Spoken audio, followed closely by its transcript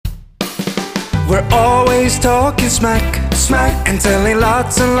We're always talking smack, and telling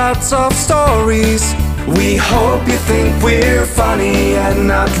lots and lots of stories. We hope you think we're funny and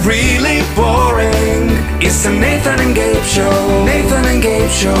not really boring. It's the Nathan and Gabe Show. Nathan and Gabe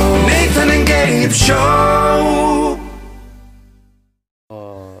Show. Nathan and Gabe Show.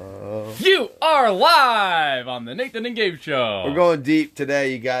 You are live on the Nathan and Gabe Show. We're going deep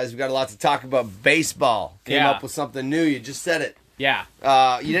today, you guys. We've got a lot to talk about. Baseball. Came Yeah. up with something new. You just said it. Yeah.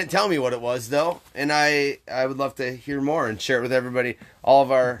 You didn't tell me what it was, though, and I would love to hear more and share it with everybody, all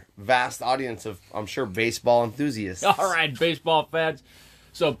of our vast audience of, I'm sure, baseball enthusiasts. All right, baseball fans.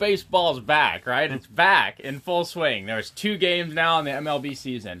 So baseball's back, right? It's back in full swing. There's 2 games now in the MLB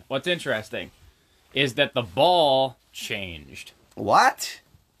season. What's interesting is that the ball changed. What?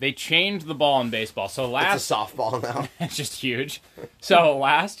 They changed the ball in baseball. So It's a softball now. it's just huge. So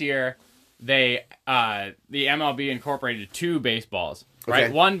last year, the MLB incorporated 2 baseballs, right?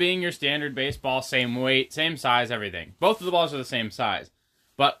 Okay. One being your standard baseball, same weight, same size, everything. Both of the balls are the same size.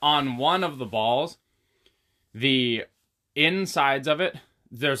 But on one of the balls, the insides of it,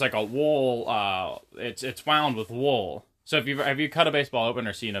 there's like a wool, it's wound with wool. So have you cut a baseball open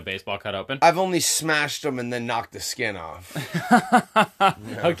or seen a baseball cut open? I've only smashed them and then knocked the skin off.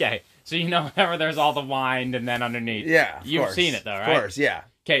 Okay. So you know whenever there's all the wind and then underneath. Yeah, of You've course. seen it though, right? Of course, yeah.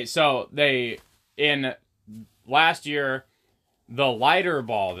 Okay, so last year, the lighter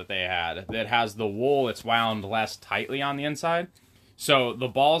ball that they had that has the wool, it's wound less tightly on the inside. So the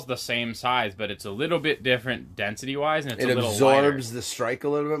ball's the same size, but it's a little bit different density-wise, and it's It a little absorbs lighter. the strike a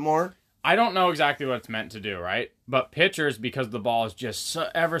little bit more. I don't know exactly what it's meant to do, right? But pitchers, because the ball is just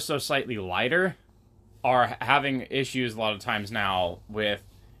ever so slightly lighter, are having issues a lot of times now with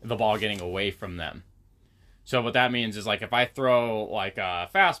the ball getting away from them. So what that means is, like, if I throw, like, a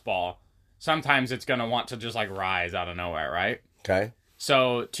fastball, sometimes it's going to want to just, like, rise out of nowhere, right? Okay.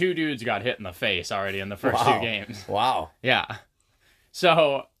 So 2 dudes got hit in the face already in the first 2 games. Wow. Yeah.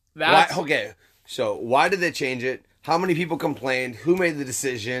 So that's... Okay, so why did they change it? How many people complained? Who made the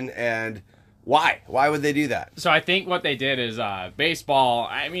decision? And why? Why would they do that? So I think what they did is baseball.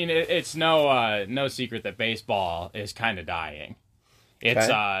 I mean, it's no secret that baseball is kind of dying.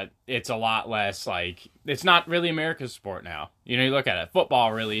 It's a lot less like, it's not really America's sport now. You know, you look at it.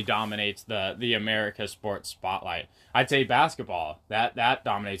 Football really dominates the America sports spotlight. I'd say basketball that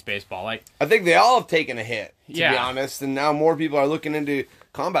dominates baseball. Like, I think they all have taken a hit, to be Yeah. honest, and now more people are looking into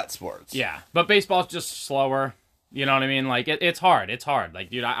combat sports. yeah, but baseball's just slower. You know what I mean? Like, it's hard. It's hard. Like,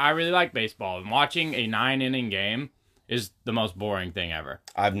 dude, I really like baseball. And watching a 9-inning game is the most boring thing ever.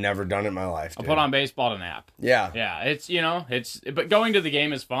 I've never done it in my life. I'll Dude. put on baseball to nap. Yeah. Yeah, but going to the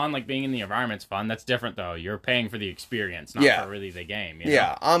game is fun. Like, being in the environment's fun. That's different, though. You're paying for the experience, not Yeah. for really the game. You know?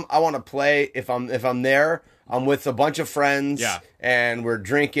 Yeah, I want to play. If I'm there, I'm with a bunch of friends, Yeah. and we're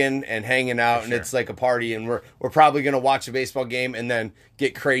drinking and hanging out, and sure. it's like a party, and we're probably gonna watch a baseball game and then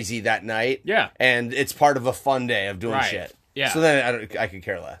get crazy that night. Yeah. and it's part of a fun day of doing Right. shit. Yeah. So then I could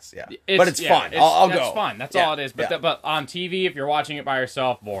care less. Yeah, but it's fun. Yeah, I'll go. It's fun. That's Yeah, all it is. But yeah. but on TV, if you're watching it by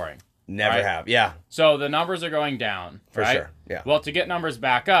yourself, boring. Never right? have. Yeah, So the numbers are going down. For right? sure, yeah. Well, to get numbers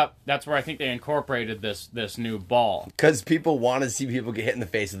back up, that's where I think they incorporated this new ball. because people want to see people get hit in the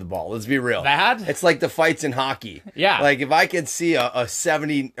face of the ball. Let's be real. That? It's like the fights in hockey. Yeah. Like if I could see a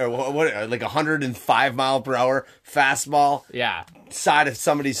 70 or what like 105 mile per hour fastball Yeah. side of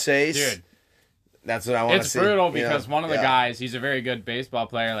somebody's face, Dude. that's what I want to It's see. brutal you know? because one of the Yeah. guys, he's a very good baseball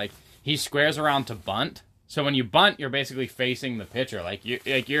player. Like, he squares around to bunt. So when you bunt, you're basically facing the pitcher.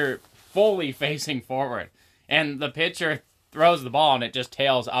 You're fully facing forward, and the pitcher throws the ball and it just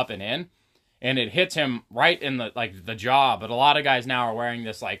tails up and in, and it hits him right in the jaw. But a lot of guys now are wearing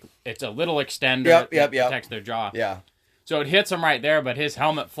this, like, it's a little extender Yep, that yep. protects their jaw. Yeah. So it hits him right there, but his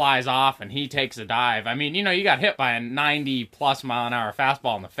helmet flies off and he takes a dive. I mean, you know, you got hit by a 90+ mile an hour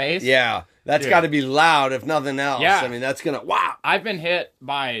fastball in the face. Yeah. That's Dude. got to be loud, if nothing else. Yeah. I mean, that's going to, wow. I've been hit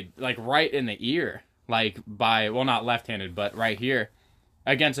by, like, right in the ear, well, not left-handed, but right here,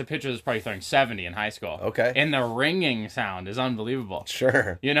 against a pitcher that's probably throwing 70 in high school. Okay. And the ringing sound is unbelievable.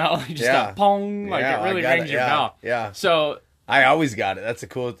 Sure. You know, you just Yeah. got pong, like, Yeah, it really I got rings it. your Yeah. bell. Yeah. So, I always got it. That's a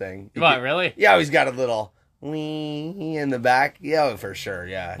cool thing. what, really? Yeah, I always got a little wee in the back. Yeah, for sure.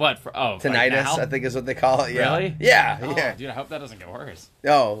 Yeah. What, like Tinnitus, now? I think is what they call it. Yeah. Really? Yeah. Oh, Yeah. dude, I hope that doesn't get worse.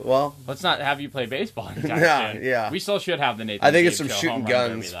 Oh, well, Let's not have you play baseball anytime Yeah, soon. yeah. We still should have the Nathan I think Gabe it's some Show shooting home run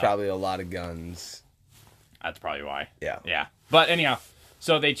guns, derby, though. probably a lot of guns. That's probably why. Yeah. Yeah. But anyhow,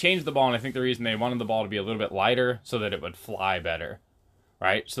 so they changed the ball, and I think the reason they wanted the ball to be a little bit lighter so that it would fly better,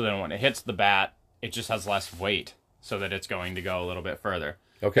 right? So then when it hits the bat, it just has less weight so that it's going to go a little bit further.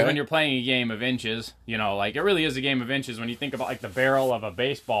 Okay. When you're playing a game of inches, you know, like, it really is a game of inches when you think about, like, the barrel of a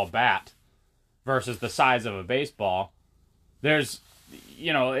baseball bat. versus the size of a baseball, there's,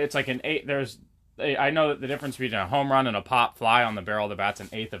 it's like I know that the difference between a home run and a pop fly on the barrel of the bat's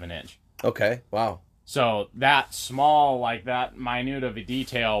 1/8 of an inch. Okay. Wow. So that small, like that minute of a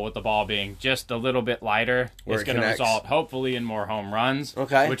detail with the ball being just a little bit lighter is going to result hopefully in more home runs.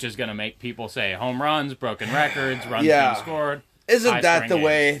 Okay. Which is going to make people say home runs, broken records, runs being scored. Isn't that the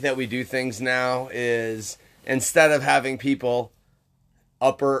way that we do things now? Is instead of having people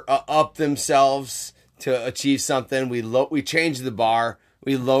up themselves to achieve something, we change the bar.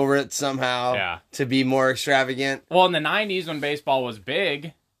 We lower it somehow to be more extravagant. Well, in the 90s when baseball was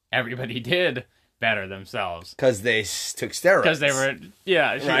big, everybody did better themselves. Because they took steroids. Because they were,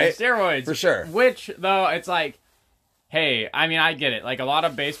 steroids. For sure. Which, though, it's like, hey, I mean, I get it. Like, a lot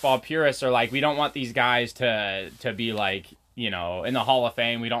of baseball purists are like, we don't want these guys to be like, in the Hall of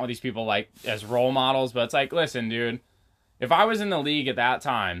Fame. We don't want these people like as role models. But it's like, listen, dude, if I was in the league at that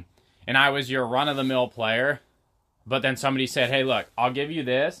time and I was your run-of-the-mill player, but then somebody said, hey, look, I'll give you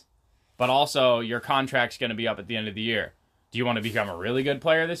this, but also your contract's going to be up at the end of the year. Do you want to become a really good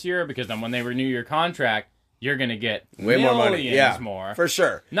player this year? Because then when they renew your contract, you're going to get way more money. Yeah, more. For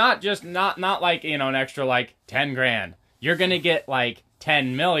sure. Not just, not like, an extra like 10 grand. You're going to get like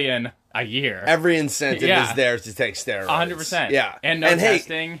 10 million a year. Every incentive is there to take steroids. 100%. Yeah. And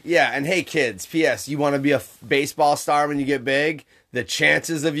testing. And hey, kids, P.S., you want to be a baseball star when you get big? The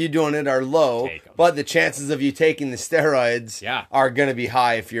chances of you doing it are low, but the chances of you taking the steroids are going to be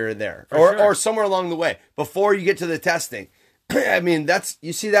high if you're there. Or somewhere along the way. Before you get to the testing. I mean,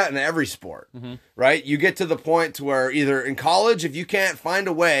 you see that in every sport, right? You get to the point to where either in college, if you can't find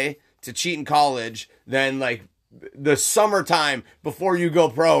a way to cheat in college, then like the summertime before you go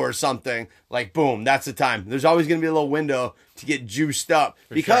pro or something, like boom, that's the time. There's always going to be a little window to get juiced up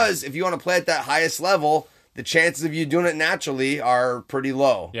because if you want to play at that highest level, the chances of you doing it naturally are pretty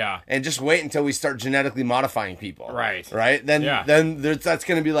low. Yeah. And just wait until we start genetically modifying people. Right. Then that's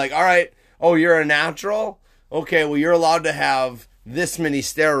going to be like, all right, oh, you're a natural? Okay, well, you're allowed to have this many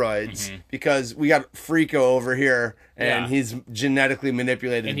steroids because we got Frico over here and he's genetically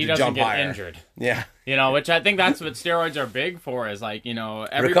manipulated and he to jump higher. Doesn't get injured. Yeah. Which I think that's what steroids are big for is like,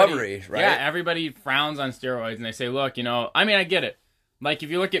 recovery, right? Yeah, everybody frowns on steroids and they say, look, I mean, I get it. Like if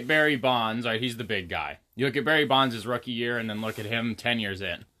you look at Barry Bonds, right, he's the big guy. You look at Barry Bonds' his rookie year and then look at him 10 years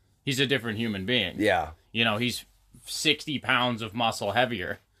in. He's a different human being. Yeah. He's 60 pounds of muscle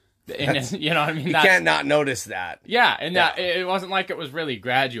heavier. And you know what I mean? You can't not notice that. Yeah, and that it wasn't like it was really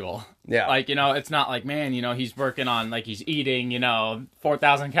gradual. Yeah. Like, it's not like, man, he's working on, like, he's eating,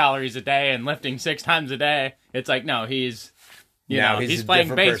 4,000 calories a day and lifting 6 times a day. It's like, no, he's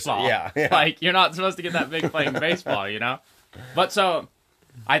playing baseball. Yeah. Like, you're not supposed to get that big playing baseball, But so,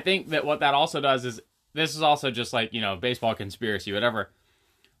 I think that what that also does is, this is also just like, baseball conspiracy, whatever.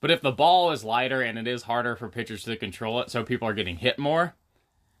 But if the ball is lighter and it is harder for pitchers to control it, so people are getting hit more,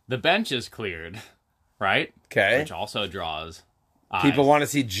 the bench is cleared, right? Okay. Which also draws eyes. People want to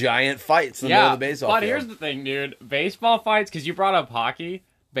see giant fights in the middle of the baseball field. But here's the thing, dude. Baseball fights, because you brought up hockey,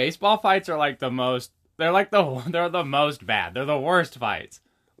 baseball fights are like the most, they're the most bad. They're the worst fights.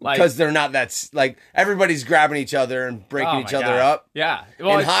 Because they're not like, everybody's grabbing each other and breaking each other up. Yeah.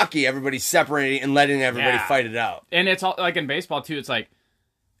 Well, in hockey, everybody's separating and letting everybody fight it out. And it's all, like in baseball, too, it's like,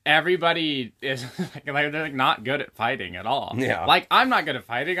 everybody is they're like not good at fighting at all. Yeah. Like, I'm not good at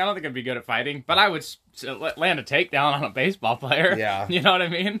fighting. I don't think I'd be good at fighting, but I would land a takedown on a baseball player. Yeah. You know what I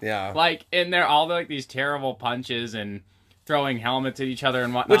mean? Yeah. Like, and they're all like these terrible punches and throwing helmets at each other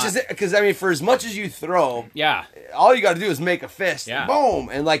and whatnot. Which is it, because, I mean, for as much as you throw, all you got to do is make a fist. Yeah. Boom.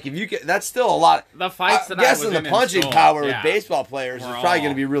 And, like, if you get, that's still a lot. The fights that I'm guessing the punching power with baseball players is probably going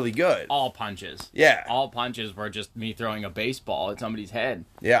to be really good. All punches. Yeah. All punches were just me throwing a baseball at somebody's head.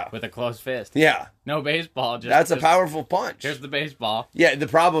 Yeah. With a closed fist. Yeah. No baseball. That's a powerful punch. Here's the baseball. Yeah, the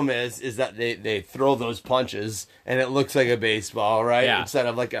problem is that they throw those punches and it looks like a baseball, right? Yeah. Instead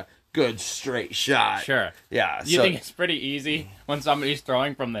of like a good straight shot. Sure. Yeah. You think it's pretty easy when somebody's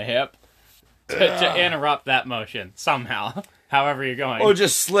throwing from the hip to interrupt that motion somehow, however you're going. Or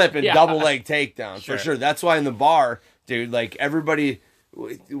just slip and double leg takedown, for sure. That's why in the bar, dude, like everybody,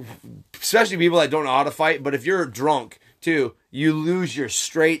 especially people that don't know how to fight, but if you're drunk too, you lose your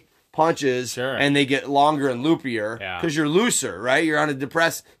straight punches and they get longer and loopier because you're looser, right? You're on a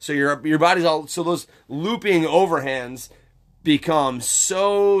depressed, so your body's all, so those looping overhands become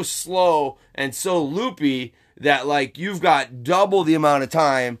so slow and so loopy that like you've got double the amount of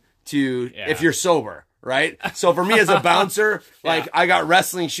time to if you're sober, right? So for me as a bouncer, like I got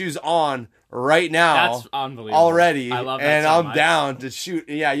wrestling shoes on right now. That's unbelievable. Already. I love that and so I'm much. down to shoot.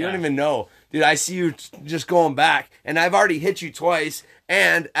 Yeah, you don't even know. Dude, I see you just going back and I've already hit you twice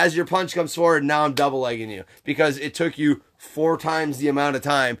And as your punch comes forward, now I'm double legging you because it took you 4 times the amount of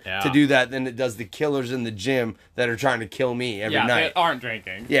time to do that than it does the killers in the gym that are trying to kill me every night. That aren't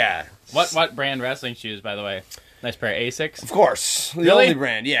drinking. Yeah. What brand wrestling shoes, by the way? Nice pair of Asics? Of course. The only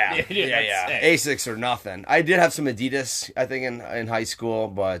brand, yeah. Asics or nothing. I did have some Adidas, I think, in high school,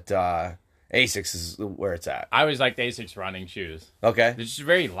 but Asics is where it's at. I always liked Asics running shoes. Okay. They're just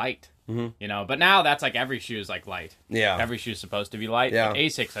very light. You know, but now that's like every shoe is like light. Yeah. Every shoe's supposed to be light. Yeah. But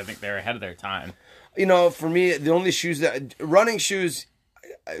Asics, I think they're ahead of their time. You know, for me, the only shoes that running shoes,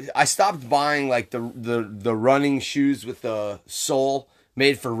 I stopped buying like the running shoes with the sole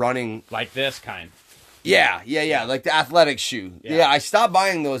made for running, like this kind. Yeah, like the athletic shoe. Yeah, I stopped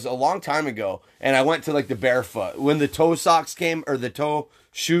buying those a long time ago, and I went to like the barefoot when the toe socks came or the toe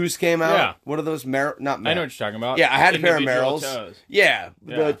shoes came out. Yeah. What are those? Not I know what you're talking about. Yeah, I had a pair of Merrells. Yeah,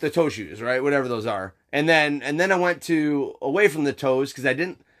 the toe shoes, right? Whatever those are. And then I went to away from the toes because I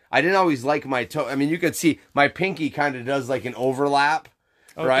didn't always like my toe. I mean, you could see my pinky kind of does like an overlap,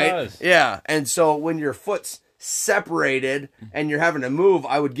 right? It does. Yeah, and so when your foot's separated and you're having to move,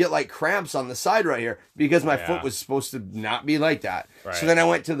 I would get like cramps on the side right here because my foot was supposed to not be like that. Right. So then I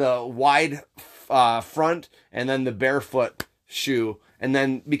went to the wide front and then the barefoot shoe, and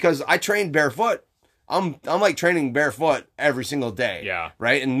then because I trained barefoot, I'm like training barefoot every single day. Yeah.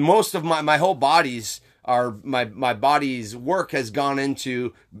 Right. And most of my whole body's my body's work has gone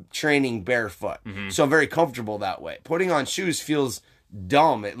into training barefoot. So I'm very comfortable that way. Putting on shoes feels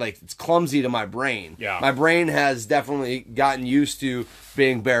dumb. It's clumsy to my brain. Yeah. My brain has definitely gotten used to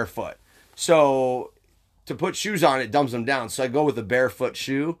being barefoot. So to put shoes on, it dumbs them down. So I go with a barefoot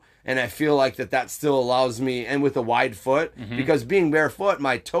shoe, and I feel like that still allows me, and with a wide foot, because being barefoot,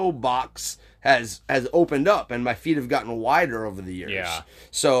 my toe box has opened up and my feet have gotten wider over the years. Yeah.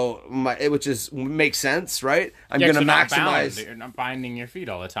 So which makes sense, right? I'm going to maximize. You're not binding your feet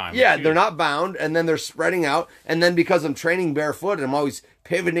all the time. Yeah, they're not bound, and then they're spreading out, and then because I'm training barefoot and I'm always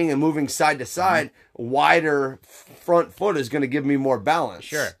pivoting and moving side to side, wider front foot is going to give me more balance.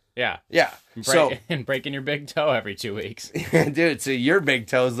 Sure. Yeah. Yeah. And breaking your big toe every 2 weeks. Dude, so your big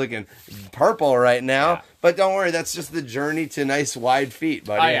toe is looking purple right now. Yeah. But don't worry, that's just the journey to nice wide feet,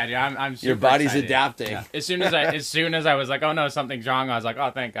 buddy. Oh yeah, dude, I'm super Your body's excited. adapting. Yeah. As soon as I was like, oh no, something's wrong, I was like, oh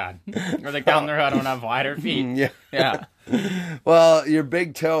thank God. Or like down the road I don't have wider feet. Yeah. Well, your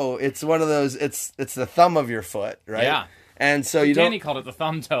big toe, it's one of those, it's the thumb of your foot, right? Yeah. And so Danny called it the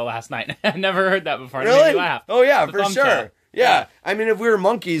thumb toe last night. I never heard that before. Really? It made me laugh. Oh yeah, the for sure. Toe. Yeah, I mean, if we were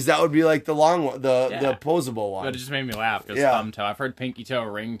monkeys, that would be like the long one, the opposable one. But it just made me laugh because thumb toe. I've heard pinky toe,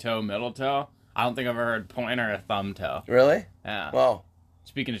 ring toe, middle toe. I don't think I've ever heard pointer or thumb toe. Really? Yeah. Well,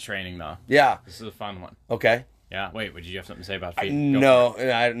 speaking of training, though. Yeah. This is a fun one. Okay. Yeah. Wait, would you have something to say about feet? No,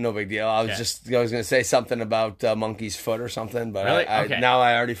 no big deal. I was going to say something about monkey's foot or something, but really? Now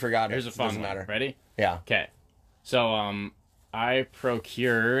I already forgot it. Here's a fun one. Matter. Ready? Yeah. Okay. So, I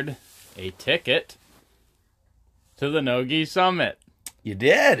procured a ticket to the Nogi Summit. You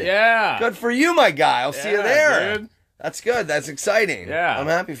did? Yeah. Good for you, my guy. I'll see you there. Dude. That's good. That's exciting. Yeah. I'm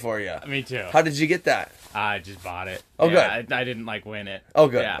happy for you. Me too. How did you get that? I just bought it. Oh, good. I didn't win it. Oh,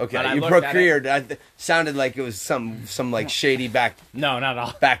 good. Yeah. Okay. You procured. Sounded like it was some like shady No, not at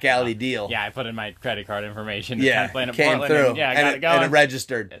all. Back alley deal. Yeah, I put in my credit card information. Yeah, came through. I got it going. And it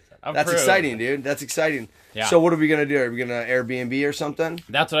registered. That's exciting, dude. That's exciting. Yeah. So what are we gonna do? Are we gonna Airbnb or something?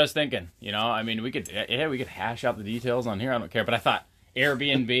 That's what I was thinking. You know, I mean, we could hash out the details on here. I don't care, but I thought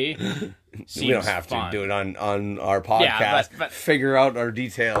Airbnb seems we don't have fun. to do it on our podcast. Yeah, but figure out our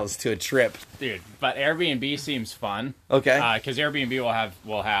details to a trip, dude. But Airbnb seems fun. Okay. Because Airbnb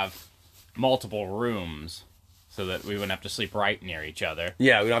will have multiple rooms, so that we wouldn't have to sleep right near each other.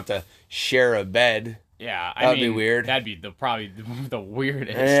 Yeah, we don't have to share a bed. Yeah, that'd be weird. That'd be probably the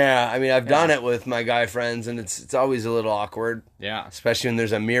weirdest. Yeah, I mean, I've done it with my guy friends, and it's always a little awkward. Yeah, especially when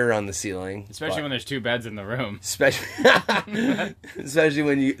there's a mirror on the ceiling. Especially when there's 2 beds in the room. Especially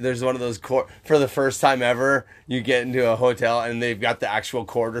when there's one of those for the first time ever, you get into a hotel and they've got the actual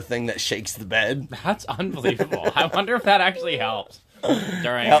quarter thing that shakes the bed. That's unbelievable. I wonder if that actually helps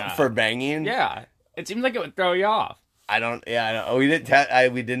during for banging. Yeah, it seems like it would throw you off. I don't. We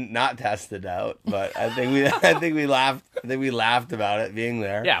didn't. We didn't not test it out, but I think we laughed. I think we laughed about it being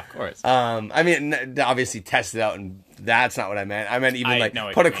there. Yeah, of course. I mean, obviously test it out, and that's not what I meant. I meant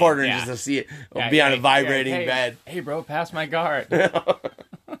even put a quarter in just to see it be on a vibrating bed. Hey, bro, pass my guard.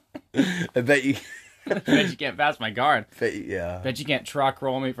 I bet you. Bet you can't pass my guard. Bet you can't truck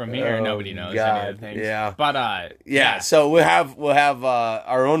roll me from here. Nobody knows any of the things. Yeah. But so we'll have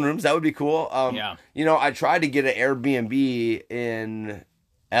our own rooms. That would be cool. You know, I tried to get an Airbnb in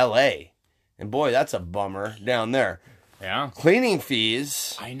LA, and boy, that's a bummer down there. Yeah. Cleaning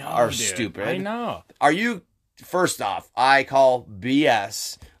fees are dude. stupid. I know. Are you, first off, I call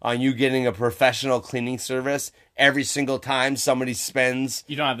BS on you getting a professional cleaning service every single time somebody spends.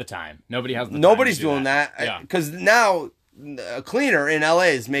 You don't have the time. Nobody has the time. Nobody's doing that. Yeah. Because now a cleaner in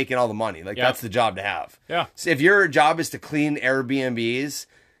LA is making all the money. Like, that's the job to have. Yeah. So if your job is to clean Airbnbs,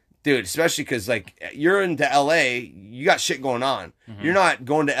 dude, especially because, like, you're into LA, you got shit going on. Mm-hmm. You're not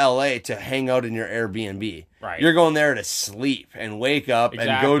going to LA to hang out in your Airbnb. Right. You're going there to sleep and wake up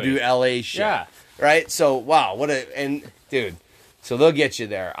and go do LA shit. Yeah. Right? So, wow, dude, so they'll get you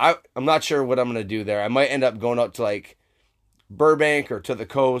there. I'm not sure what I'm going to do there. I might end up going out to, like, Burbank or to the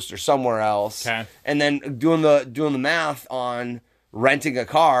coast or somewhere else. Okay. And then doing the math on renting a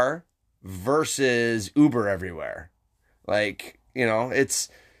car versus Uber everywhere. Like, it's...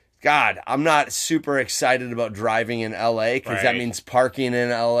 God, I'm not super excited about driving in LA because that means parking in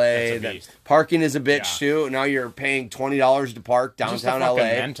LA. Parking is a bitch too. Now you're paying $20 to park downtown LA. The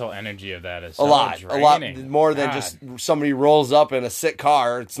mental energy of that is a lot more than just somebody rolls up in a sick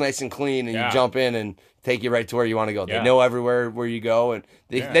car. It's nice and clean, and you jump in and take you right to where you want to go. They know everywhere where you go, and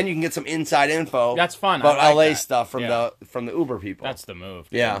then you can get some inside info. That's fun about LA stuff from the Uber people. That's the move.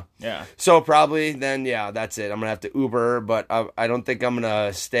 Dude. Yeah. So probably then, that's it. I'm gonna have to Uber, but I don't think I'm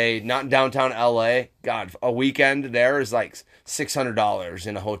gonna stay not in downtown LA. God, a weekend there is like $600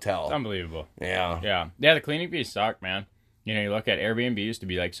 in a hotel. It's unbelievable. Yeah. The cleaning fees suck, man. You look at Airbnb used to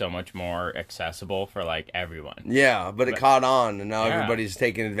be like so much more accessible for like everyone. Yeah, but it caught on, and now everybody's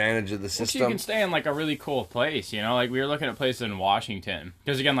taking advantage of the system. You can stay in like a really cool place, like we were looking at places in Washington.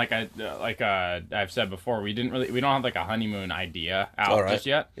 Because again, I've said before, we don't have like a honeymoon idea out just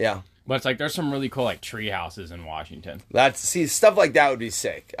yet. Yeah. But it's like there's some really cool like tree houses in Washington. Stuff like that would be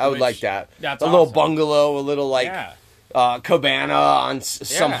sick. I would like that. That's little bungalow, a little like cabana on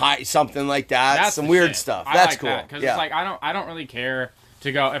some something like that. That's some weird stuff. That's cool. Because it's like I don't really care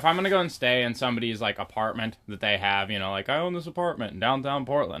to go if I'm gonna go and stay in somebody's like apartment that they have. Like I own this apartment in downtown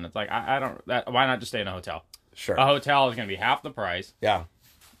Portland. It's like I don't. Why not just stay in a hotel? Sure. A hotel is gonna be half the price. Yeah.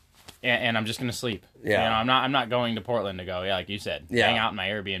 And I'm just gonna sleep. Yeah. I'm not going to Portland to go. Yeah, like you said, hang out in my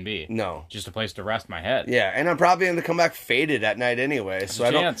Airbnb. No. Just a place to rest my head. Yeah, and I'm probably going to come back faded at night anyway, so I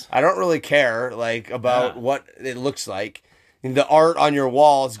don't really care about what it looks like. The art on your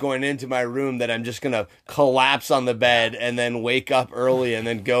wall is going into my room that I'm just going to collapse on the bed and then wake up early and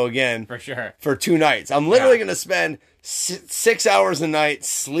then go again. For sure. For 2 nights. I'm literally going to spend 6 hours a night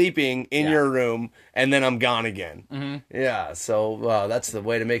sleeping in your room, and then I'm gone again. Mm-hmm. Yeah, so that's the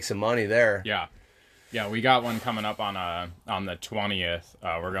way to make some money there. Yeah. Yeah, we got one coming up on the 20th.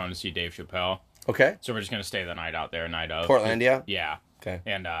 We're going to see Dave Chappelle. Okay. So we're just going to stay the night out there, night of. Portlandia? Yeah. Okay.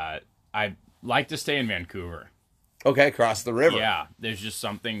 And I like to stay in Vancouver. Okay, across the river. Yeah, there's just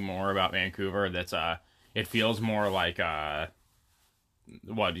something more about Vancouver that's it feels more like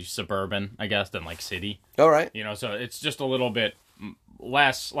suburban, I guess, than like city. All right. So it's just a little bit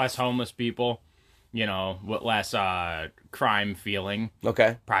less homeless people, less crime feeling.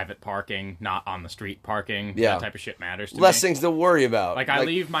 Okay. Private parking, not on the street parking. Yeah. That type of shit matters to me. Less things to worry about. Like I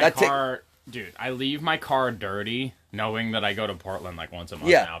leave my car, dude, I leave my car dirty knowing that I go to Portland like once a month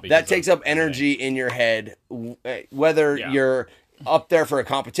now. That takes up energy in your head, whether you're up there for a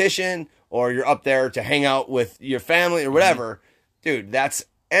competition or you're up there to hang out with your family or whatever. Dude, that's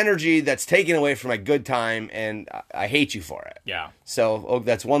energy that's taken away from a good time, and I hate you for it. Yeah. So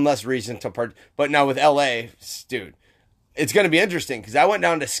that's one less reason to part. But now with LA, dude, it's going to be interesting because I went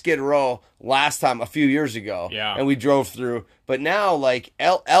down to Skid Row last time a few years ago. Yeah. And we drove through. But now, like,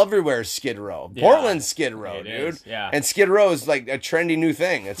 everywhere's Skid Row. Yeah. Portland's Skid Row, dude. Is. Yeah. And Skid Row is like a trendy new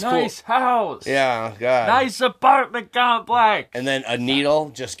thing. It's nice cool. House. Yeah, God. Nice apartment complex. And then a needle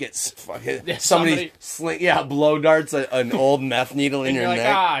just gets fucking somebody blow darts an old meth needle in your neck. You're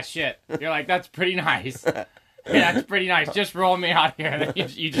like, ah, shit. You're like, that's pretty nice. Yeah, that's pretty nice. Just roll me out here. And then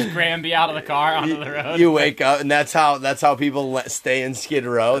you just ram me out of the car onto the road. You wake up, and that's how people stay in Skid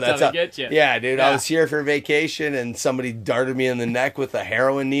Row. That's how they get you. Yeah, dude. Yeah. I was here for vacation, and somebody darted me in the neck with a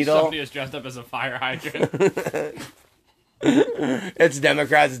heroin needle. Somebody was dressed up as a fire hydrant. It's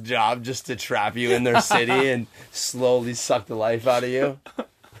Democrats' job just to trap you in their city and slowly suck the life out of you.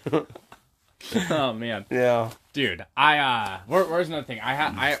 Oh man. Yeah. Dude, where's another thing? I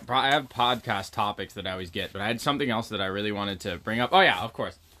have podcast topics that I always get, but I had something else that I really wanted to bring up. Oh yeah, of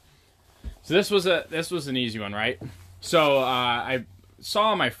course. So this was an easy one, right? So I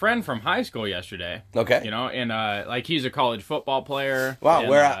saw my friend from high school yesterday. Okay. And he's a college football player. Wow, and,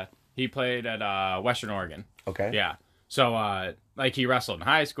 where at? He played at Western Oregon. Okay. Yeah. So he wrestled in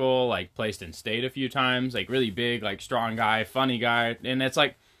high school, placed in state a few times, really big, strong guy, funny guy, and it's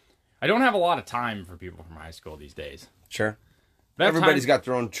I don't have a lot of time for people from high school these days. Sure. Everybody's got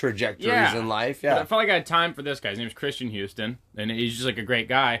their own trajectories in life. Yeah. But I felt like I had time for this guy. His name was Christian Houston, and he's just like a great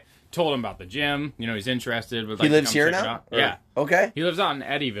guy. Told him about the gym. You know, he's interested. He lives here now? Yeah. Okay. He lives out in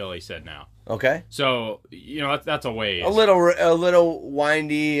Eddyville, he said now. Okay. So, you know, that's a ways. A little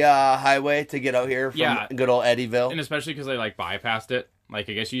windy highway to get out here from good old Eddyville. And especially because they, like, bypassed it. Like,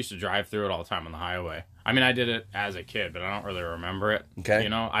 I guess you used to drive through it all the time on the highway. I mean, I did it as a kid, but I don't really remember it. Okay. You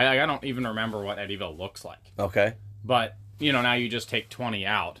know, I don't even remember what Eddyville looks like. Okay. But, you know, now you just take 20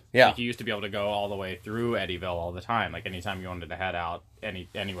 out. Yeah. Like, you used to be able to go all the way through Eddyville all the time. Like, anytime you wanted to head out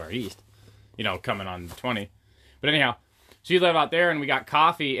anywhere east. You know, coming on 20. But anyhow, so you live out there, and we got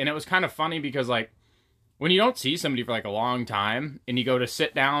coffee, and it was kind of funny because, like, when you don't see somebody for, like, a long time, and you go to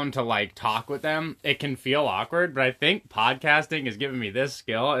sit down to, like, talk with them, it can feel awkward, but I think podcasting has given me this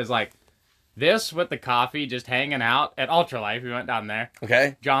skill, is, like, this with the coffee, just hanging out at Ultralife. We went down there.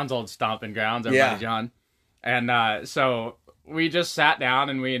 Okay. John's old stomping grounds, our buddy John. And so we just sat down,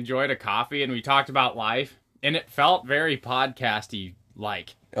 and we enjoyed a coffee, and we talked about life, and it felt very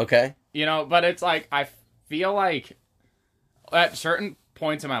podcasty-like. Okay. You know, but it's like, I feel like at certain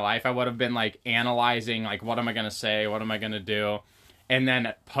points in my life, I would have been like analyzing, like, what am I going to say? What am I going to do? And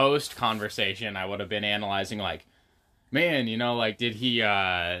then post conversation, I would have been analyzing, like, man, you know, like, did he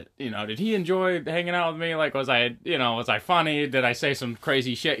enjoy hanging out with me? Like, was I funny? Did I say some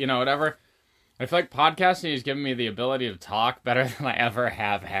crazy shit? You know, whatever. I feel like podcasting has given me the ability to talk better than I ever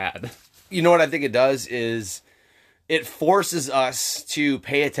have had. You know what I think it does is it forces us to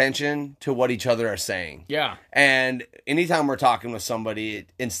pay attention to what each other are saying. Yeah. And anytime we're talking with somebody,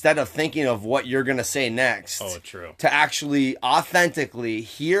 instead of thinking of what you're going to say next, to actually authentically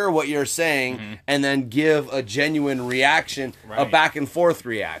hear what you're saying and then give a genuine reaction, a back and forth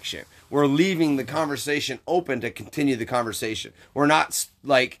reaction. We're leaving the conversation open to continue the conversation. We're not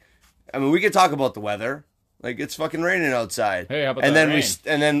like, I mean, we could talk about the weather. Like, it's fucking raining outside. Hey, how about that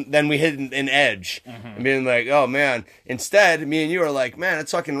rain? Then we hit an edge. And being like, oh, man. Instead, me and you are like, man,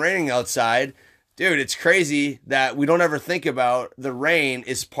 it's fucking raining outside. Dude, it's crazy that we don't ever think about the rain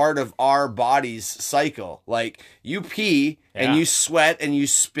is part of our body's cycle. Like, you pee and you sweat and you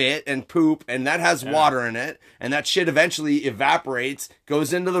spit and poop, and that has water in it. And that shit eventually evaporates,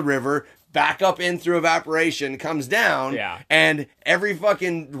 goes into the river, back up in through evaporation, comes down. Yeah. And every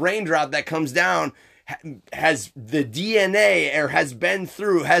fucking raindrop that comes down has the DNA or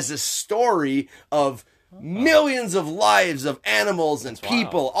has a story of millions of lives of animals and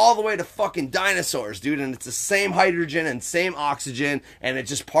people all the way to fucking dinosaurs, dude. And it's the same hydrogen and same oxygen, and it's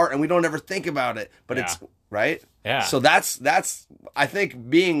just and we don't ever think about it, but it's right. Yeah. So that's I think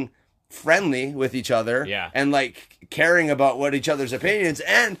being friendly with each other and like caring about what each other's opinions,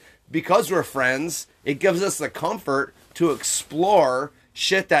 and because we're friends, it gives us the comfort to explore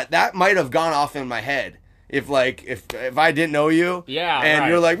shit that might have gone off in my head if I didn't know you, and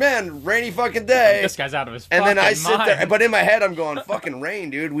you're like, man, rainy fucking day, this guy's out of his and fucking then I sit mind. there, but in my head I'm going, fucking rain,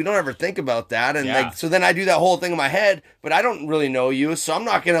 dude. We don't ever think about that, and like, so then I do that whole thing in my head, but I don't really know you, so I'm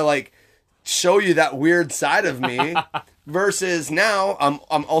not gonna like show you that weird side of me. Versus now,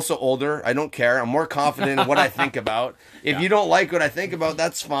 I'm also older. I don't care. I'm more confident in what I think about. If you don't like what I think about,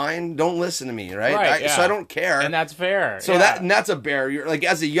 that's fine. Don't listen to me, right? So I don't care, and that's fair. So that's a barrier. Like,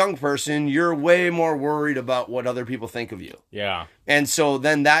 as a young person, you're way more worried about what other people think of you. Yeah, and so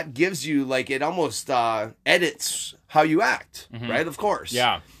then that gives you, like, it almost edits how you act, right? Of course,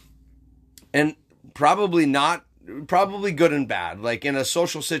 and probably good and bad. Like, in a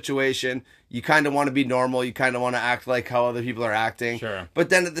social situation, you kind of want to be normal. You kind of want to act like how other people are acting. Sure. But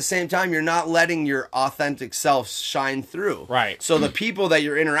then at the same time, you're not letting your authentic self shine through. Right. So the people that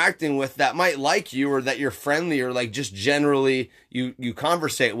you're interacting with that might like you, or that you're friendly, or like just generally you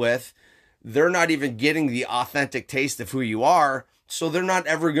conversate with, they're not even getting the authentic taste of who you are. So they're not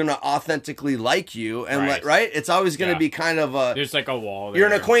ever going to authentically like you. And it's always going to be kind of there's like a wall there. You're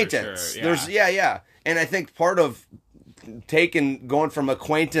an acquaintance. Sure. There's and I think part of going from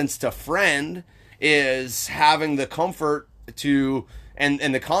acquaintance to friend is having the comfort to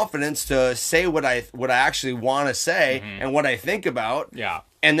and the confidence to say what I actually want to say and what I think about. Yeah.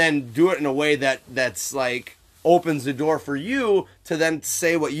 And then do it in a way that's like opens the door for you to then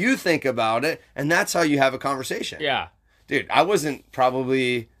say what you think about it, and that's how you have a conversation. Yeah. Dude, I wasn't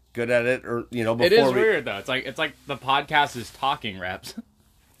probably good at it, or before. It is weird though. It's like the podcast is talking reps.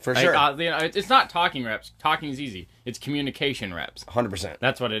 For sure. It's not talking reps. Talking is easy. It's communication reps. 100%.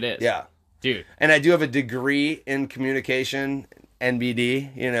 That's what it is. Yeah. Dude. And I do have a degree in communication,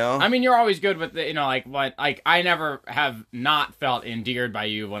 NBD, I mean, you're always good with I never have not felt endeared by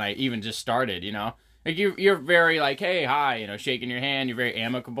you when I even just started, Like, you're very like, hey, hi, shaking your hand. You're very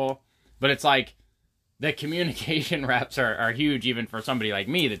amicable. But it's like the communication reps are huge even for somebody like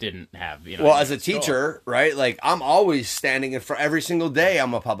me that didn't have, well, as a teacher, right? Like, I'm always standing in front every single day.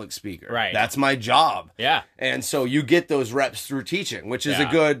 I'm a public speaker. Right. That's my job. Yeah. And so you get those reps through teaching, which is a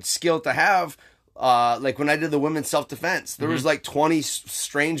good skill to have. Like when I did the women's self-defense, there was like 20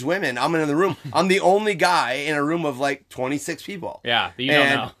 strange women. I'm in the room. I'm the only guy in a room of like 26 people. Yeah. You don't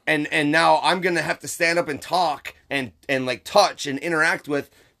know. And now I'm going to have to stand up and talk and like touch and interact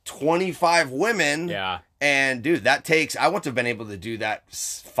with 25 women. Yeah. And dude, that takes, I wouldn't have been able to do that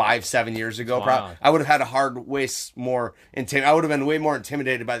 5-7 years ago. Probably. I would have had a hard way more, I would have been way more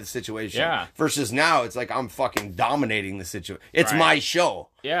intimidated by the situation. Yeah. Versus now, it's like I'm fucking dominating the situation. It's my show.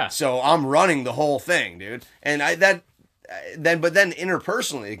 Yeah. So I'm running the whole thing, dude. And but then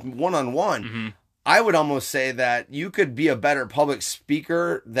interpersonally, one-on-one, I would almost say that you could be a better public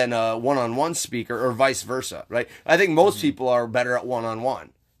speaker than a one-on-one speaker or vice versa, right? I think most people are better at one-on-one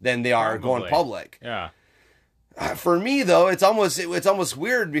than they are going public. Yeah. For me though, it's almost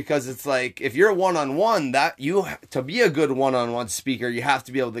weird because it's like if you're one-on-one, that to be a good one-on-one speaker, you have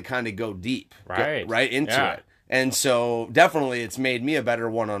to be able to kind of go deep, right into it. And so definitely it's made me a better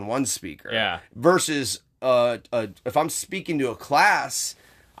one-on-one speaker. Yeah. Versus if I'm speaking to a class,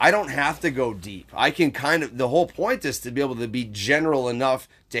 I don't have to go deep. I can the whole point is to be able to be general enough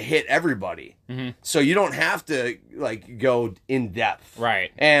to hit everybody. So you don't have to like go in depth.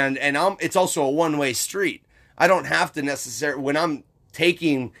 Right. And it's also a one-way street. I don't have to necessarily, when I'm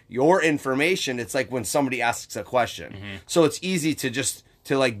taking your information, it's like when somebody asks a question. So it's easy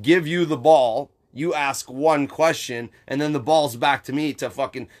to like give you the ball, you ask one question, and then the ball's back to me to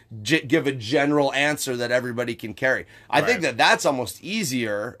fucking give a general answer that everybody can carry. I think that's almost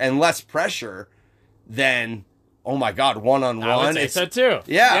easier and less pressure than, oh my God, one-on-one. I would say so too.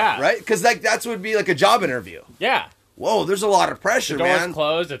 Yeah. Right? Because like that's would be like a job interview. Yeah. Whoa, there's a lot of pressure, the door's man.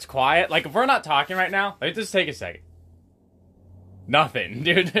 Closed, it's quiet. Like, if we're not talking right now, like, just take a second. Nothing,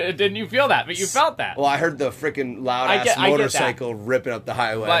 dude. Didn't you feel that? But you felt that. Well, I heard the freaking loud-ass motorcycle ripping up the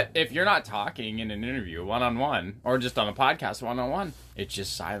highway. But if you're not talking in an interview, one-on-one, or just on a podcast, one-on-one, it's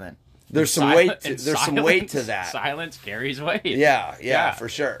just silent. There's some weight to that. Silence carries weight. Yeah, for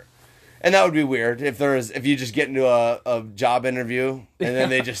sure. And that would be weird if you just get into a job interview and then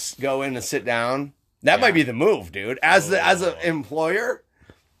they just go in and sit down. That might be the move, dude. As an employer,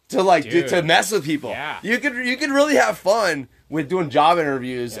 to mess with people. Yeah. You could really have fun with doing job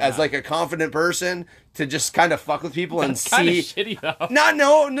interviews as like a confident person to just kind of fuck with people and see. Kind of shitty though.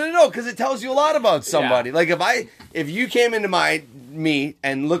 No, because it tells you a lot about somebody. Yeah. Like if you came into me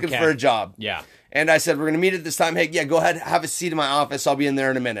and looking for a job. Yeah. And I said, we're going to meet at this time. Hey, yeah, go ahead, have a seat in my office. I'll be in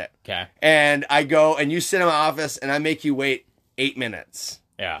there in a minute. Okay. And I go and you sit in my office and I make you wait 8 minutes.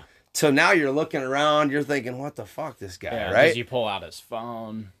 Yeah. So now you're looking around, you're thinking, what the fuck, this guy, right? Does he pull out his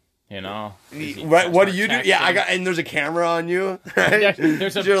phone, Right, what do you do? Yeah, and there's a camera on you, right?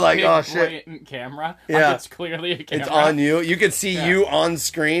 There's a you're like, oh, shit. Camera. Yeah. Like it's clearly a camera. It's on you. You can see you on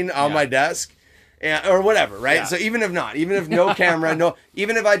screen on my desk. Or whatever, right? Yeah. So even if no camera,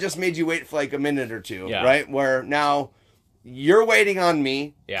 even if I just made you wait for like a minute or two, right? Where now you're waiting on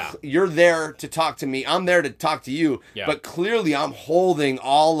me. Yeah. You're there to talk to me. I'm there to talk to you. Yeah. But clearly I'm holding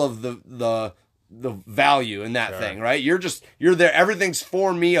all of the value in that thing, right? You're there. Everything's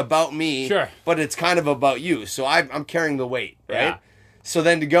for me, about me. Sure. But it's kind of about you. So I'm carrying the weight, right? Yeah. So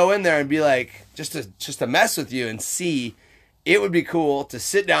then to go in there and be like, just to mess with you and see, it would be cool to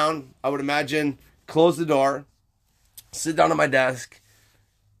sit down, I would imagine, close the door, sit down at my desk,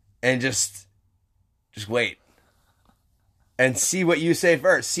 and just wait. And see what you say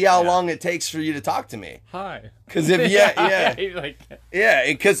first. See how long it takes for you to talk to me. Hi. Because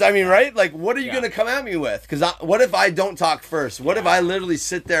because I mean, right? Like, what are you going to come at me with? Because what if I don't talk first? What if I literally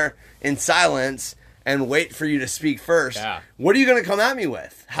sit there in silence and wait for you to speak first? Yeah. What are you going to come at me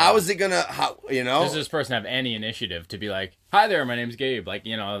with? How is it going to, Does this person have any initiative to be like, hi there, my name's Gabe? Like,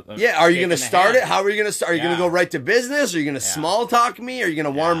 Yeah, are you going to start it? How are you going to start? Are you going to go right to business? Are you going to small talk me? Are you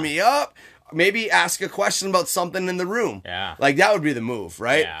going to warm me up? Maybe ask a question about something in the room. Yeah. Like, that would be the move,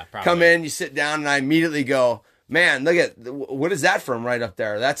 right? Yeah, probably. Come in, you sit down, and I immediately go, man, look at, what is that from right up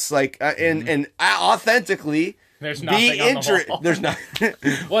there? That's like, and authentically, there's nothing on the wall. There's not.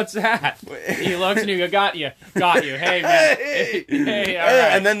 What's that? He looks and you go, got you. Hey, man. Hey, all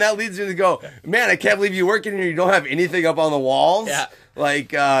right. And then that leads you to go, man, I can't believe you work in here. You don't have anything up on the walls. Yeah.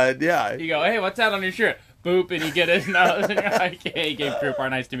 Like, You go, hey, what's that on your shirt? Boop, and you get his nose, and you're like, hey, Gabe Krupa,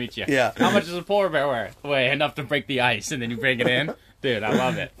 nice to meet you. Yeah. How much does a polar bear weigh? Weigh enough to break the ice, and then you bring it in. Dude, I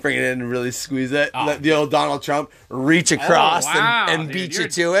love it. Bring it in and really squeeze it. Let the old Donald Trump reach across and beat you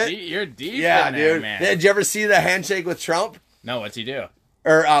to it. You're deep in there, dude. man. Did you ever see the handshake with Trump? No, what's he do?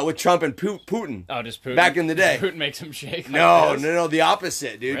 Or with Trump and Putin. Oh, just Putin? Back in the day. Putin makes him shake like No, the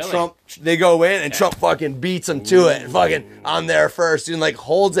opposite, dude. Really? Trump, they go in and Trump fucking beats him to it. And fucking, I'm there first, dude. Like,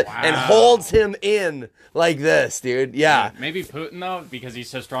 holds it and holds him in like this, dude. Yeah. Maybe Putin, though, because he's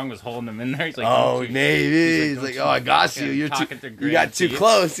so strong, was holding him in there. He's like, oh, maybe. He's like, oh, I got you. You got too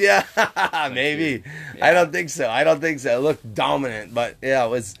close. Yeah. Maybe. Yeah. I don't think so. It looked dominant, but yeah,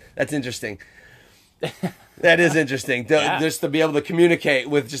 that's interesting. That is interesting. Just to be able to communicate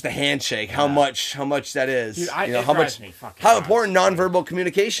with just a handshake, how much that is. Dude, how important nonverbal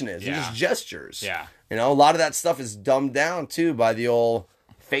communication is. Yeah. Just gestures. Yeah. You know, a lot of that stuff is dumbed down too by the old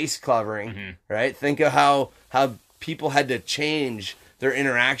face covering, right? Think of how people had to change their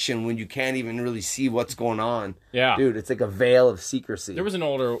interaction when you can't even really see what's going on. Yeah. Dude, it's like a veil of secrecy. There was an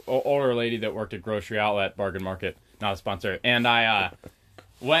older lady that worked at Grocery Outlet, Bargain Market, not a sponsor, and I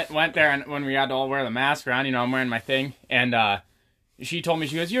went there, and when we had to all wear the mask around, you know, I'm wearing my thing, and she told me,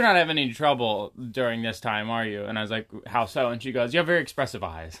 she goes, "You're not having any trouble during this time, are you?" And I was like, "How so?" And she goes, "You have very expressive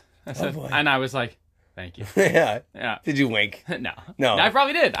eyes." I said, and I was like, "Thank you." Yeah. Yeah. Did you wink? No. I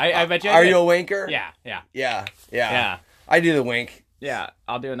probably did. I bet you. Are you a winker? Yeah. I do the wink. Yeah,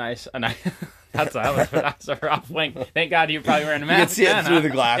 I'll do a nice. That's a rough wink. Thank God you're probably wearing a mask. You can see it through the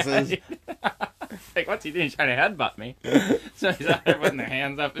glasses. Like, what's he doing? He's trying to headbutt me. So he's out there putting their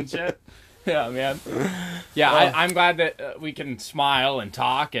hands up and shit. Yeah, man. Yeah, I'm glad that we can smile and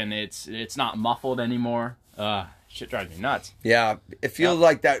talk, and it's not muffled anymore. Shit drives me nuts. Yeah, it feels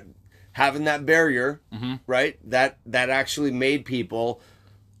like that, having that barrier, right? That actually made people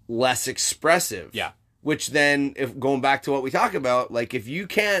less expressive. Yeah. Which then, if going back to what we talk about, like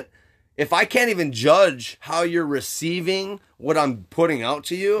if I can't even judge how you're receiving what I'm putting out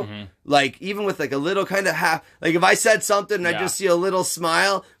to you, like even with like a little kind of like if I said something and I just see a little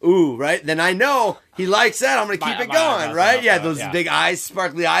smile, ooh, right? Then I know he likes that. I'm going to keep it going, right? Yeah, those big eyes,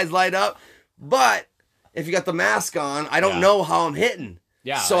 sparkly eyes light up. But if you got the mask on, I don't know how I'm hitting.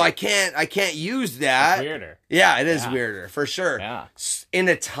 Yeah. So I can't use that. It's weirder. Yeah, it is weirder, for sure. Yeah. In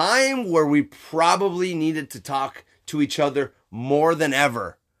a time where we probably needed to talk to each other more than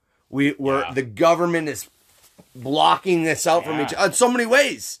ever. The government is blocking this out from each other in so many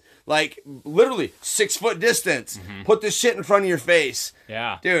ways. Like, literally, 6 foot distance. Put this shit in front of your face.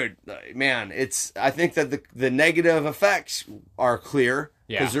 Yeah. Dude, man, I think that the negative effects are clear.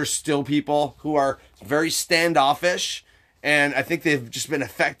 Because there's still people who are very standoffish. And I think they've just been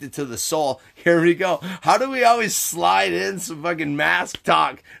affected to the soul. Here we go. How do we always slide in some fucking mask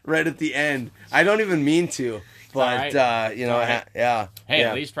talk right at the end? I don't even mean to. But, yeah. Hey,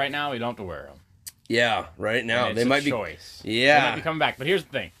 at least right now we don't have to wear them. Yeah, right now. And it's they might be choice. Yeah. They might be coming back. But here's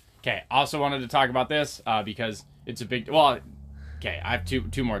the thing. Okay, also wanted to talk about this because it's a big... Well, okay, I have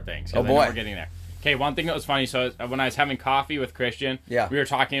two more things. Oh, boy. I know we're getting there. Okay, one thing that was funny. So when I was having coffee with Christian, we were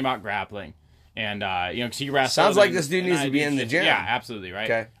talking about grappling. And, because he wrestles. Sounds like this dude needs to be in the gym. Yeah, absolutely,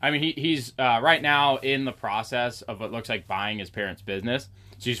 right? Okay. I mean, he's right now in the process of what looks like buying his parents' business.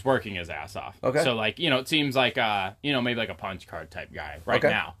 So he's working his ass off. Okay. So, like, it seems like, maybe like a punch card type guy right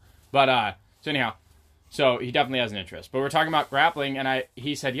now. But, so anyhow, so he definitely has an interest. But we're talking about grappling, and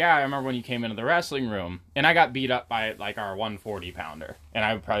he said, yeah, I remember when you came into the wrestling room, and I got beat up by, like, our 140-pounder. And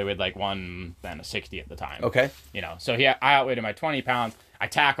I probably weighed, like, 160 at the time. Okay. So I outweighed him by 20 pounds. I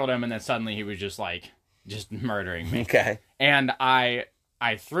tackled him, and then suddenly he was just murdering me. Okay. And I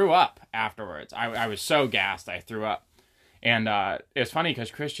threw up afterwards. I was so gassed, I threw up. And it's funny because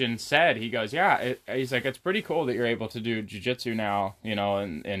Christian said, he goes, he's like, it's pretty cool that you're able to do jiu-jitsu now,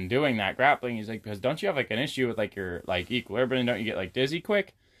 and doing that grappling. He's like, because don't you have, like, an issue with, like, your, like, equilibrium? Don't you get, like, dizzy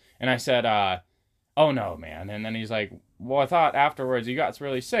quick? And I said, oh, no, man. And then he's like, well, I thought afterwards you got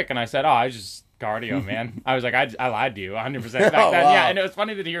really sick. And I said, I just... cardio, man. I was like, I lied to you 100% back then. Wow. Yeah, and it was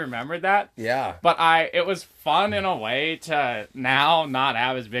funny that he remembered that. Yeah. But it was fun in a way to now not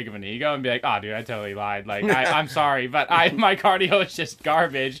have as big of an ego and be like, oh, dude, I totally lied. Like, I'm sorry, but my cardio is just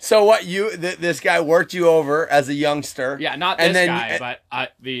garbage. So what, this guy worked you over as a youngster? Yeah, not this guy,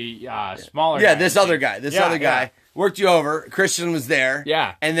 but the smaller guy. Yeah, this other guy. Worked you over. Christian was there.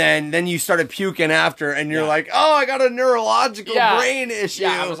 Yeah. And then you started puking after, and you're like, oh, I got a neurological brain issue.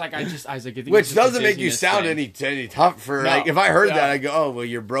 Yeah, I was like, which doesn't make you sound any tough for, like, if I heard that, I go, oh, well,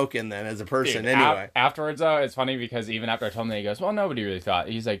 you're broken then as a person. Dude, anyway. Afterwards, though, it's funny because even after I told him that, he goes, well, nobody really thought.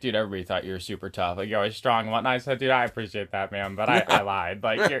 He's like, dude, everybody thought you were super tough. Like, you're always strong and whatnot. I said, dude, I appreciate that, man, but I lied.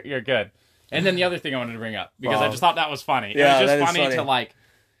 Like, you're good. And then the other thing I wanted to bring up, because I just thought that was funny. Yeah, it was just funny to, like,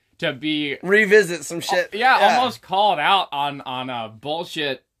 to be revisit some shit. Almost called out on a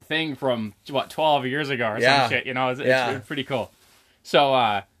bullshit thing from 12 years ago or some shit. It's pretty cool. So,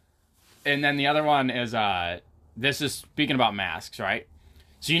 and then the other one is this is speaking about masks, right?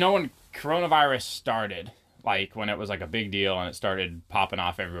 So, when coronavirus started, like when it was like a big deal and it started popping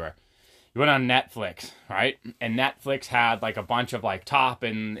off everywhere, you went on Netflix, right? And Netflix had like a bunch of like top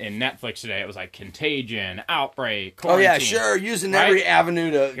in Netflix today. It was like Contagion, Outbreak, Quarantine. Oh yeah, sure. Using every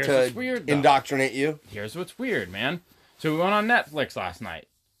avenue to weird, indoctrinate you. Here's what's weird, man. So we went on Netflix last night,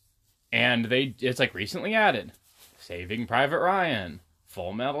 and it's like recently added Saving Private Ryan,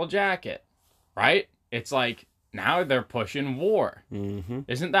 Full Metal Jacket, right? It's like now they're pushing war. Mm-hmm.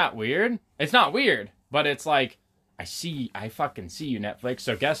 Isn't that weird? It's not weird, but it's like, I fucking see you, Netflix.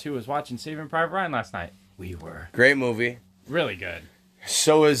 So guess who was watching Saving Private Ryan last night? We were. Great movie. Really good.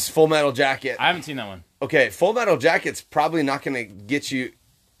 So is Full Metal Jacket. I haven't seen that one. Okay, Full Metal Jacket's probably not going to get you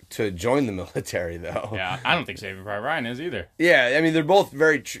to join the military, though. Yeah, I don't think Saving Private Ryan is either. Yeah, I mean, they're both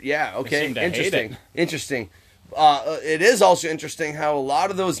very... okay, interesting. Interesting. It is also interesting how a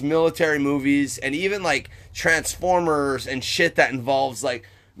lot of those military movies, and even like Transformers and shit that involves like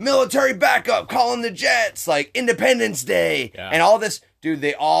military backup, calling the jets, like Independence Day, and all this, dude,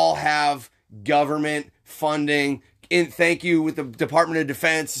 they all have government funding. Thank you with the Department of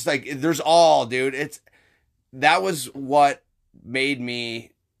Defense. It's like, there's all, dude. That was what made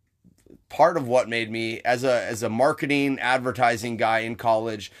me, part of what made me, as a marketing advertising guy in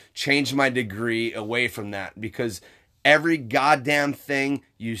college, change my degree away from that, because every goddamn thing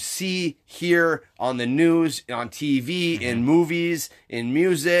you see, hear on the news, on TV, in movies, in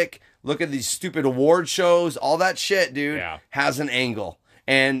music, look at these stupid award shows, all that shit, dude, has an angle.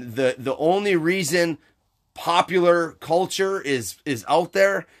 And the only reason popular culture is out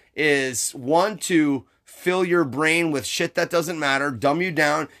there is, one, to fill your brain with shit that doesn't matter, dumb you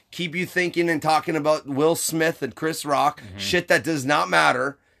down, keep you thinking and talking about Will Smith and Chris Rock, shit that does not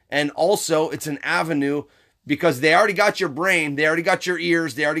matter. And also, it's an avenue, because they already got your brain, they already got your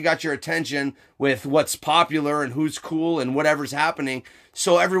ears, they already got your attention with what's popular and who's cool and whatever's happening.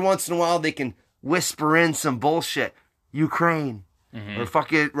 So every once in a while, they can whisper in some bullshit. Ukraine. Or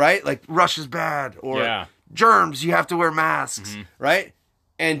fuck it, right? Like, Russia's bad. Or germs, you have to wear masks. Right?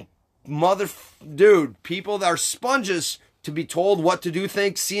 And dude, people that are sponges to be told what to do,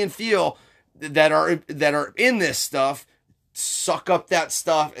 think, see, and feel, that are in this stuff, suck up that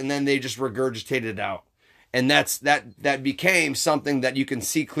stuff, and then they just regurgitate it out. And that became something that you can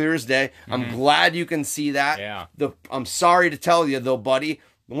see clear as day. I'm glad you can see that. Yeah. I'm sorry to tell you, though, buddy,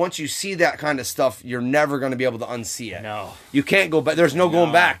 once you see that kind of stuff, you're never going to be able to unsee it. No. You can't go back. There's no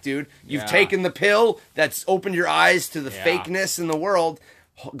going back, dude. You've taken the pill that's opened your eyes to the fakeness in the world.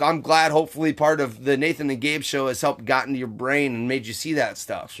 I'm glad, hopefully, part of the Nathan and Gabe show has helped got into your brain and made you see that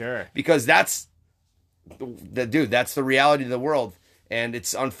stuff. Sure. Because that's the reality of the world. And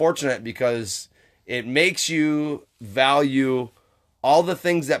it's unfortunate because it makes you value all the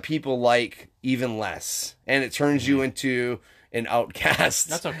things that people like even less. And it turns you into an outcast.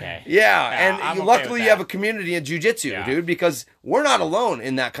 That's okay. Yeah, and luckily you have a community in jiu-jitsu, dude, because we're not alone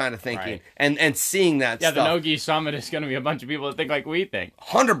in that kind of thinking and seeing that stuff. Yeah, the No-Gi Summit is going to be a bunch of people that think like we think.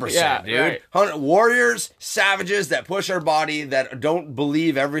 100%, dude. Right. Warriors, savages that push our body, that don't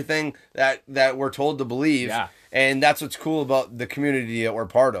believe everything that we're told to believe. Yeah. And that's what's cool about the community that we're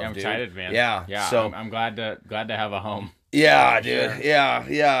part of. I'm excited, man. Yeah. So I'm glad to have a home. Yeah, dude. Sure.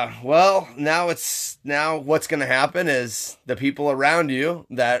 Yeah. Well, now what's going to happen is the people around you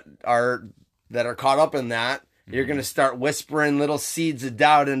that are caught up in that, you're going to start whispering little seeds of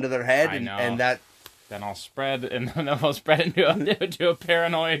doubt into their head, and that then I'll spread, and then we'll spread into a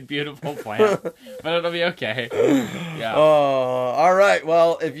paranoid, beautiful plant. But it'll be okay. Yeah. Oh, all right.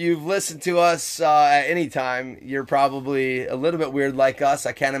 Well, if you've listened to us at any time, you're probably a little bit weird like us.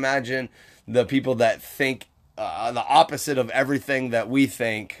 I can't imagine the people that think the opposite of everything that we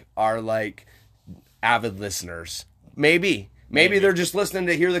think are like avid listeners. Maybe they're just listening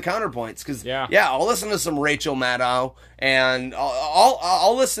to hear the counterpoints. Because I'll listen to some Rachel Maddow, and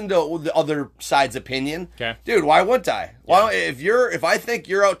I'll listen to the other side's opinion. Okay, dude, why wouldn't I? Well, if I think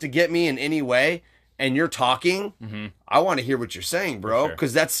you're out to get me in any way and you're talking, I want to hear what you're saying, bro,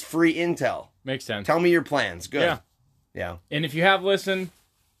 because that's free intel. Makes sense. Tell me your plans. Good. Yeah. And if you have listened,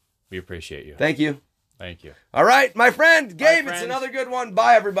 we appreciate you. Thank you. Thank you. All right, my friend Gabe, it's another good one.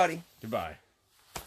 Bye, everybody. Goodbye.